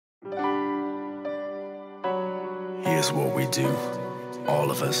Here's what we do, all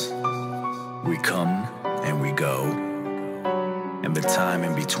of us. We come and we go, and the time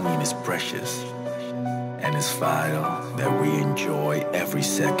in between is precious, and it's vital that we enjoy every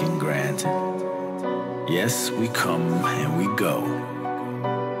second granted. Yes, we come and we go,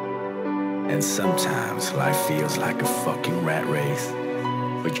 and sometimes life feels like a fucking rat race,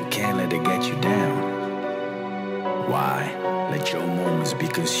 but you can't let it get you down. Why let your moments be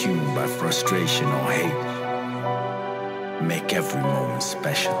consumed by frustration or hate? Make every moment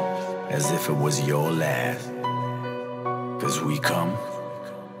special, as if it was your last. 'Cause we come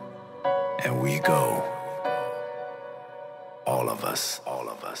and we go. All of us, all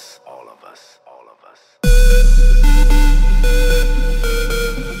of us, all of us, all of us.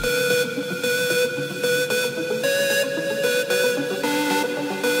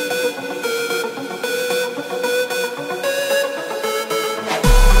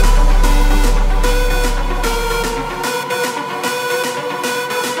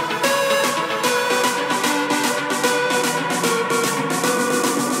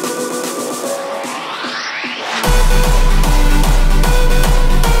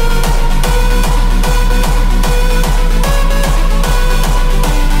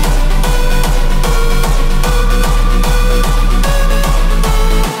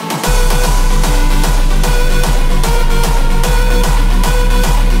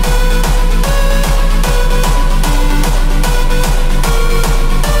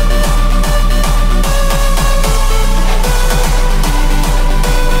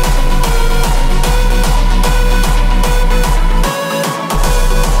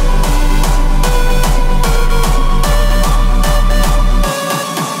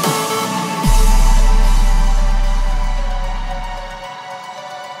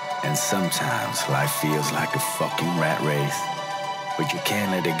 And sometimes life feels like a fucking rat race, but you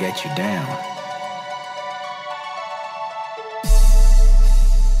can't let it get you down.